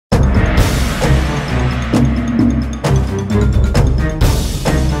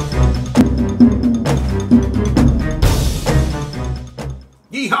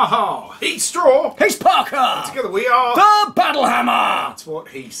ha! He's Straw! He's Parker! And together we are... The Battle Hammer! That's what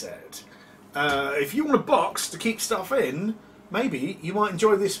he said. If you want a box to keep stuff in, maybe you might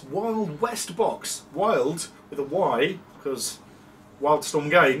enjoy this Wild West box. Wild with a Y, because Wildstorm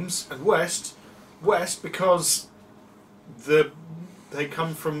Games, and West because they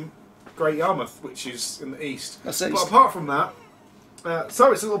come from Great Yarmouth, which is in the east. That's but east. apart from that,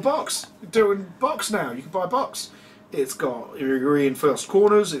 so it's a little box. You're doing box now. You can buy a box. It's got reinforced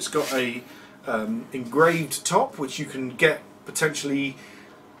corners. It's got a engraved top, which you can get potentially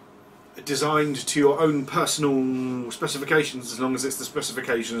designed to your own personal specifications, as long as it's the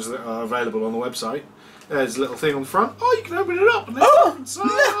specifications that are available on the website. There's a little thing on the front. Oh, you can open it up. And oh,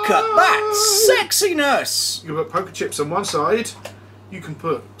 look at that sexiness! You can put poker chips on one side. You can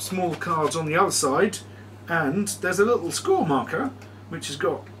put small cards on the other side. And there's a little score marker, which has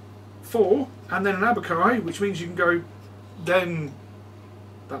got 4, and then an abaci, which means you can go, then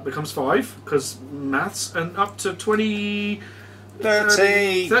that becomes 5, because maths, and up to 30,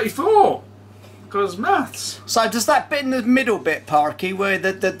 34, because maths. So does that bit in the middle bit, Parky, where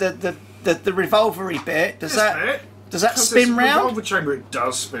the revolvery bit, does that spin round? Revolver chamber, it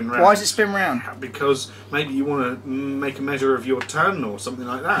does spin round. Why does it spin round? Because maybe you want to make a measure of your turn or something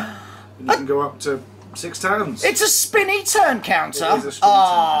like that, and you can go up to 6 turns. It's a spinny turn counter. It is a spinny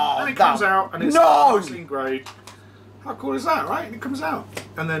turn. And it comes out, and it's no! nicely engraved. How cool is that, right? And it comes out.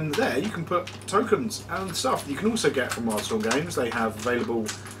 And then there you can put tokens and stuff you can also get from Wildstorm Games. They have available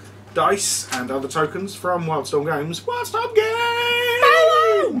dice and other tokens from Wildstorm Games. Wildstorm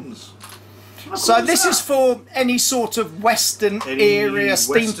Games! So this is for any sort of Western area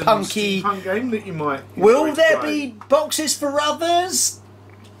steampunky steampunk game that you might. Will there be boxes for others?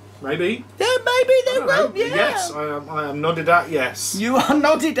 Maybe. Yeah, maybe there will. Yeah. Yes, I am nodded at yes. You are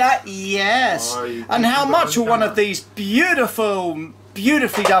nodded at yes. And how much are one of these beautifully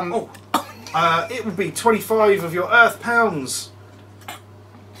done? Oh, it would be 25 of your Earth pounds.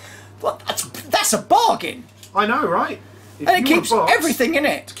 Well, that's a bargain. I know, right? If And it you keeps want a box everything in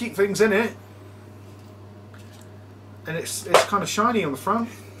it. to keep things in it, and it's kind of shiny on the front.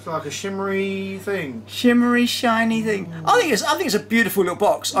 It's like a shimmery thing. Shimmery, shiny thing. I think it's a beautiful little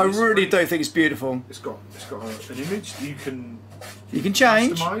box. I really do think it's beautiful. It's got an image you can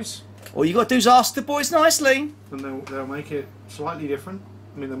change. customise, All you got to do is ask the boys nicely. and they'll make it slightly different.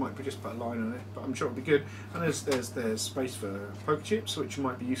 I mean, they might just put a line on it, but I'm sure it'll be good. And there's space for poker chips, which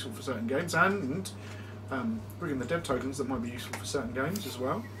might be useful for certain games, and bring in the dev tokens that might be useful for certain games as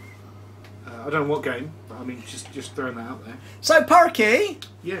well. I don't know what game, but I mean, just throwing that out there. So, Parky,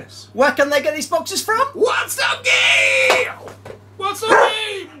 Yes. where can they get these boxes from? What's up, game? What's up,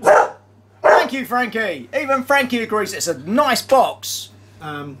 game? Thank you, Frankie. Even Frankie agrees it's a nice box.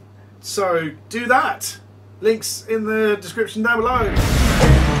 So do that. Links in the description down below.